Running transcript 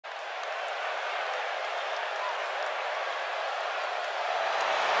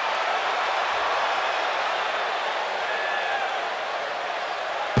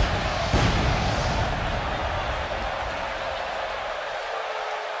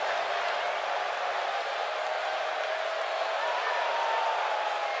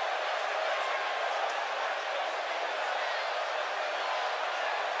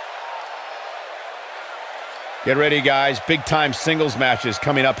Get ready, guys. Big-time singles matches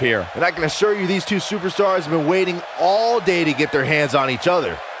coming up here. And I can assure you these two superstars have been waiting all day to get their hands on each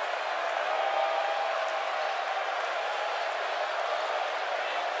other.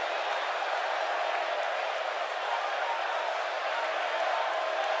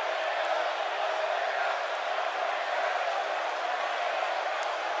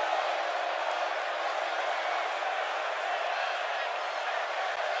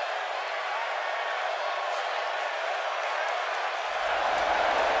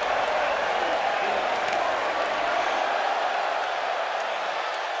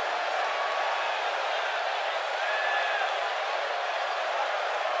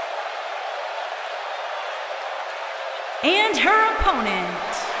 And her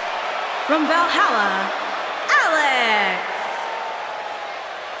opponent, from Valhalla, Alex.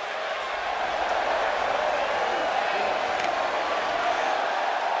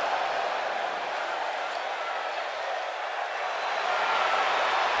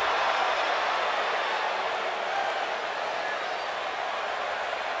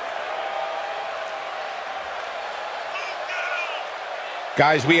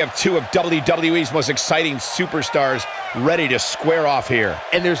 Guys, we have two of WWE's most exciting superstars ready to square off here.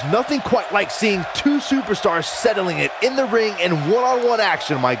 And there's nothing quite like seeing two superstars settling it in the ring in one-on-one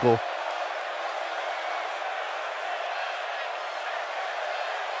action, Michael.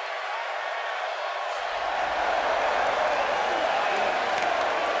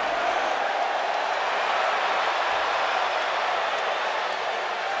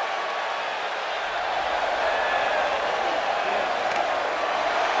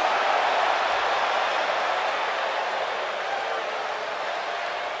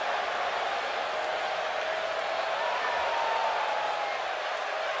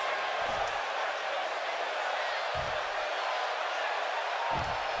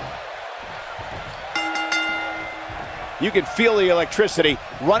 You can feel the electricity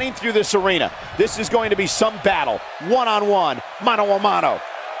running through this arena. This is going to be some battle, one-on-one, mano-a-mano.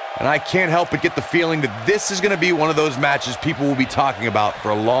 And I can't help but get the feeling that this is going to be one of those matches people will be talking about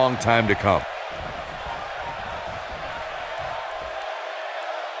for a long time to come.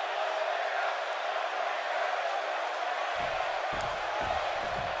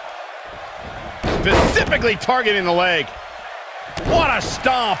 Specifically targeting the leg. What a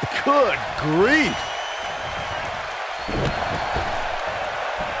stomp. Good grief.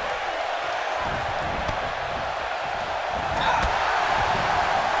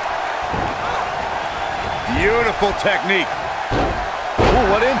 Beautiful technique.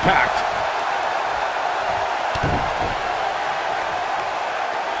 Ooh, what impact.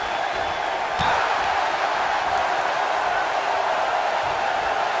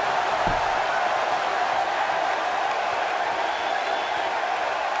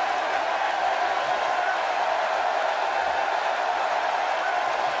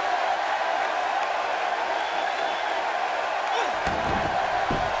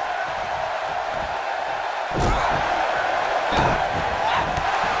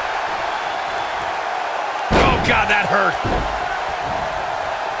 God, that hurt.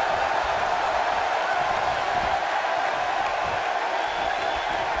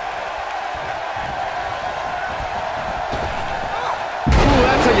 Ooh,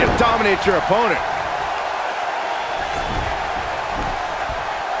 that's how you dominate your opponent.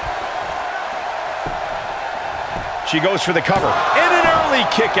 She goes for the cover. And an early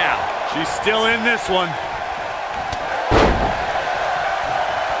kick out. She's still in this one.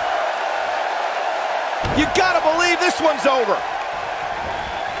 You gotta believe this one's over.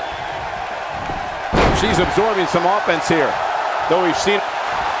 She's absorbing some offense here, though we've seen.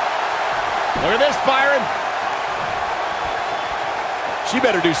 Look at this, Byron. She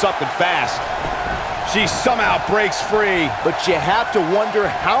better do something fast. She somehow breaks free. But you have to wonder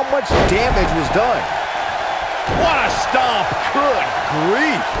how much damage was done. What a stomp. Good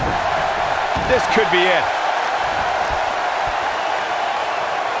grief. This could be it.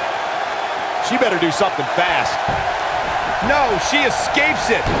 She better do something fast. No, she escapes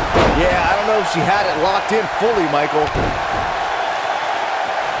it. Yeah, I don't know if she had it locked in fully, Michael.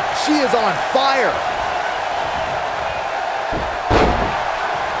 She is on fire.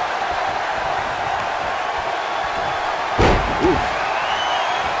 Oof.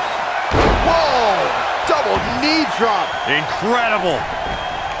 Whoa! Double knee drop. Incredible.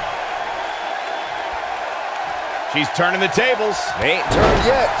 She's turning the tables. They ain't turned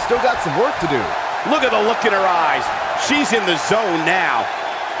yet. Still got some work to do. Look at the look in her eyes. She's in the zone now.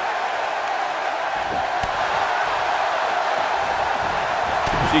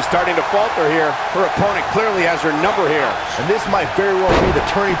 She's starting to falter here. Her opponent clearly has her number here. And this might very well be the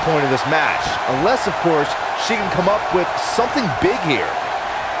turning point of this match. Unless, of course, she can come up with something big here.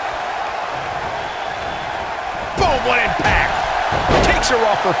 Boom, what impact! Takes her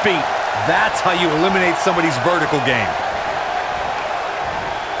off her feet. That's how you eliminate somebody's vertical game.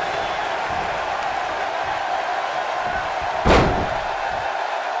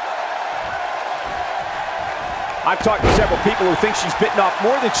 I've talked to several people who think she's bitten off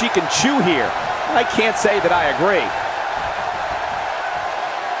more than she can chew here. I can't say that I agree.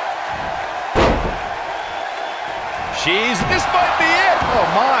 This might be it. Oh,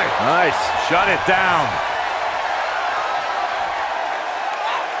 my. Nice. Shut it down.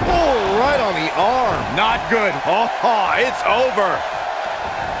 Oh, right on the arm. Not good. Oh, it's over.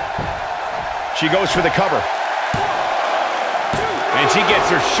 She goes for the cover. And she gets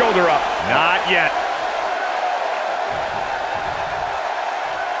her shoulder up. Not yet.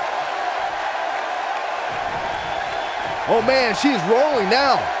 Oh, man, she's rolling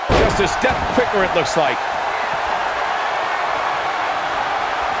now. Just a step quicker, it looks like.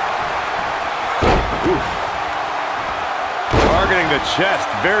 Targeting the chest,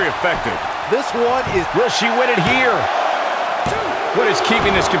 very effective. This one is... Will she win it here? What is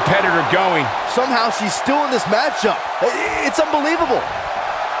keeping this competitor going? Somehow she's still in this matchup. It's unbelievable.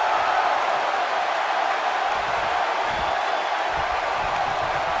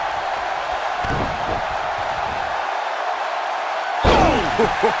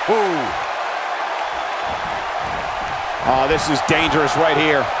 Oh, this is dangerous right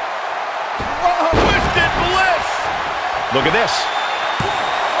here. Oh, twisted bliss! Look at this.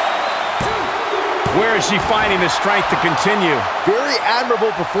 Where is she finding the strength to continue? Very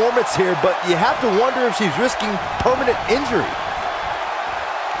admirable performance here, but you have to wonder if she's risking permanent injury.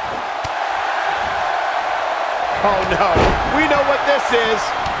 Oh, no. We know what this is.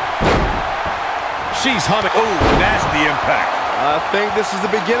 She's humming. Oh, nasty impact. I think this is the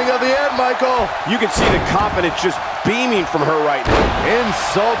beginning of the end, Michael. You can see the confidence just beaming from her right now.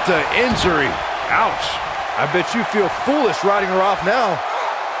 Insult to injury. Ouch. I bet you feel foolish riding her off now.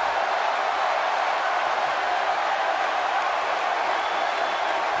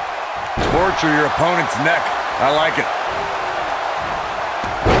 Torture your opponent's neck. I like it.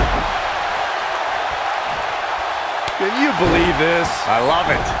 Can you believe this? I love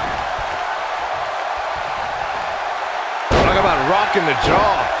it. Talk about rocking the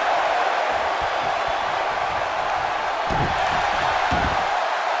jaw.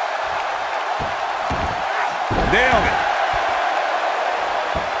 Nailed it.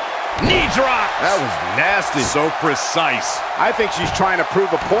 Knee drop. That was nasty. So precise. I think she's trying to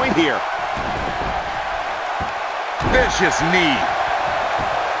prove a point here. Vicious knee.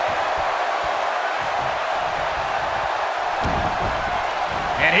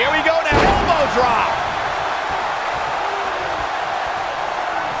 And here we go now. Elbow drop.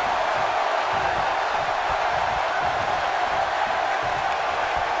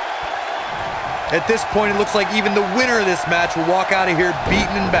 At this point, it looks like even the winner of this match will walk out of here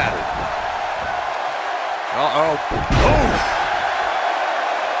beaten and battered. Uh-oh. Oh!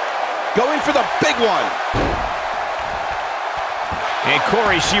 Going for the big one. And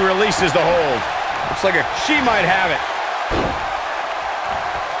Corey, she releases the hold. Looks like She might have it.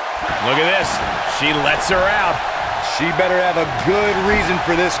 Look at this. She lets her out. she better have a good reason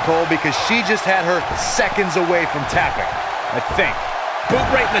for this, Cole, because she just had her seconds away from tapping, I think. Boot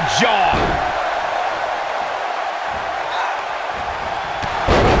right in the jaw.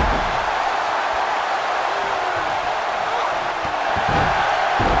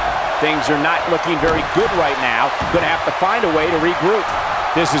 Things are not looking very good right now. Going to have to find a way to regroup.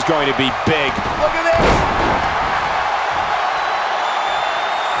 This is going to be big. Look at this!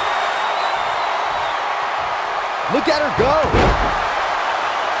 Look at her go!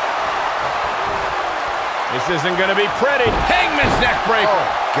 This isn't going to be pretty. Hangman's neck breaker.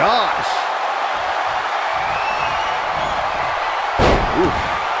 Oh, gosh. Oof.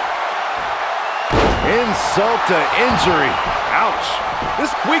 Insult to injury. Ouch.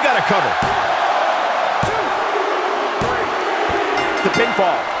 We got to cover. The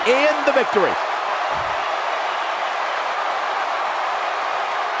pinfall and the victory.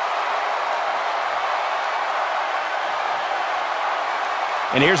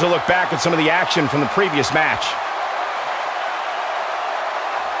 And here's a look back at some of the action from the previous match.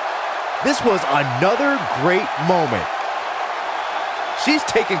 This was another great moment. She's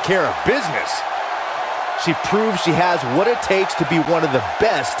taking care of business. She proves she has what it takes to be one of the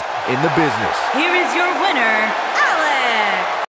best in the business. Here is your winner,